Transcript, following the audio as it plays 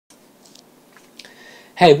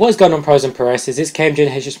Hey, what is going on, pros and PROesses? It's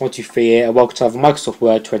KMJNHS123 here, and welcome to another Microsoft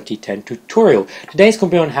Word 2010 tutorial. Today's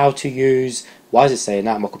going to be on how to use, why is it saying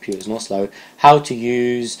that? My computer's not slow. How to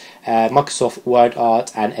use Microsoft Word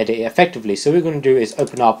Art and edit it effectively. So what we're going to do is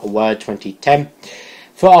open up a Word 2010.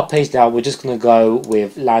 For our page now, we're just going to go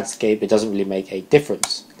with landscape. It doesn't really make a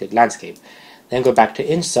difference. Click landscape. Then go back to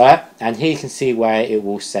insert, and here you can see where it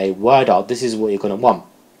will say Word Art. This is what you're going to want.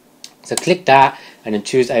 So click that and then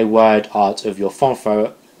choose a word art of your font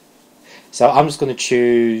photo. So I'm just going to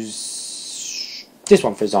choose this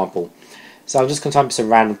one, for example. So I'm just going to type in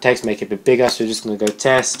some random text, make it a bit bigger. So we're just going to go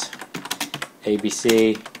test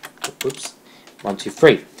ABC, oops, 1, 2,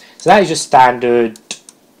 3. So that is just standard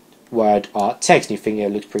word art text. And you think it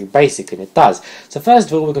looks pretty basic, and it does. So first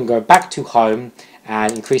of all, we're going to go back to home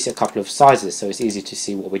and increase it a couple of sizes so it's easy to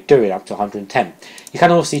see what we're doing, up to 110. You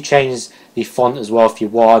can also change the font as well if you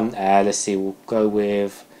want. Let's see, we'll go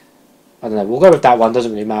with, I don't know, we'll go with that one,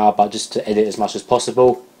 doesn't really matter, but just to edit as much as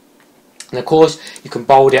possible. And of course, you can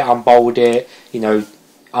bold it, unbold it, you know,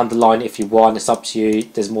 underline it if you want, it's up to you.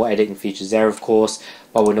 There's more editing features there, of course,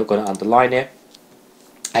 but we're not going to underline it.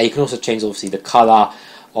 You can also change, obviously, the colour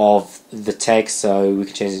of the text, so we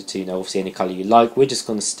can change it to, you know, obviously any colour you like. We're just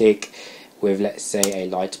going to stick with, let's say, a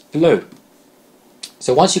light blue.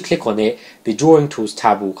 So once you click on it, the drawing tools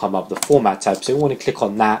tab will come up, the format tab, so you want to click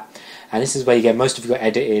on that, and this is where you get most of your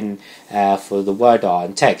editing for the word art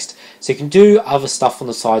and text. So you can do other stuff on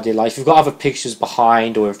the side here, like if you've got other pictures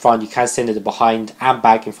behind or in front, you can send it behind and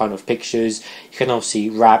back in front of pictures. You can obviously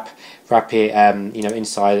wrap it you know,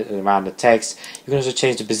 inside and around the text. You can also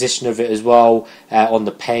change the position of it as well on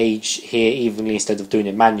the page here evenly instead of doing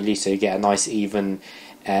it manually, so you get a nice even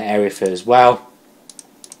area for it as well.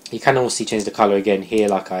 You can also change the color again here,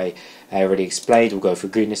 like I already explained. We'll go for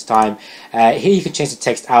green this time. Here you can change the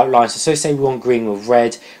text outline. So say we want green with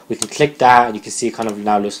red, we can click that and you can see it kind of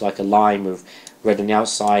now looks like a line with red on the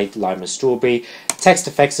outside, lime and strawberry. Text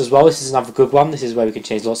effects as well, this is another good one. This is where we can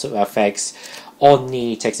change lots of effects on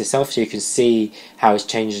the text itself, so you can see how it's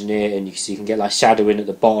changing it, and you can get like shadowing at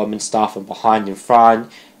the bottom and stuff, and behind and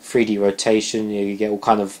front, 3D rotation, you get all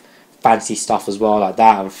kind of fancy stuff as well like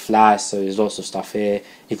that, and flat, so there's lots of stuff here.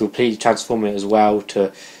 You can completely transform it as well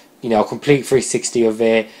to, you know, a complete 360 of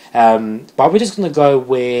it, but we're just going to go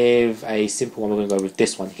with a simple one. We're going to go with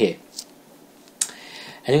this one here,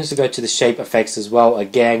 and also go to the shape effects as well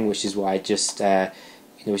again, which is what I just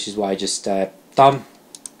done.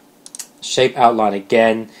 Shape outline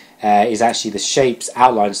again is actually the shape's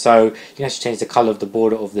outline, so you can actually change the color of the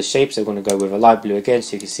border of the shape. So we're going to go with a light blue again,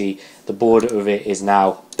 so you can see the border of it is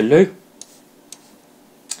now blue.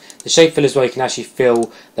 The shape fill as well, you can actually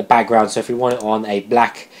fill the background, so if you want it on a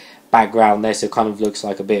black background there, so it kind of looks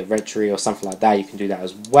like a bit retro or something like that, you can do that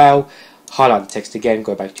as well. Highlight the text again,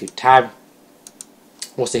 go back to your tab.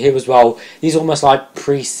 Also here as well, these are almost like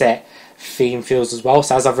preset theme fields as well,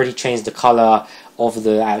 so as I've already changed the color of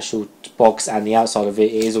the actual box and the outside of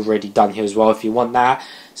it, it is already done here as well if you want that.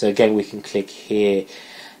 So again, we can click here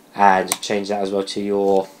and change that as well to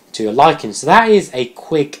your liking. So that is a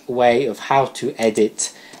quick way of how to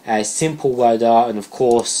edit simple word art, and of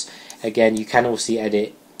course again you can also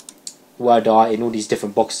edit word art in all these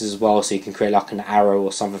different boxes as well, so you can create like an arrow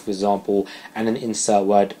or something, for example, and then insert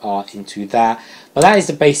word art into that. But that is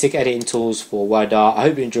the basic editing tools for word art. I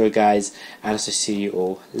hope you enjoy, guys, and I'll see you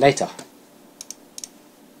all later.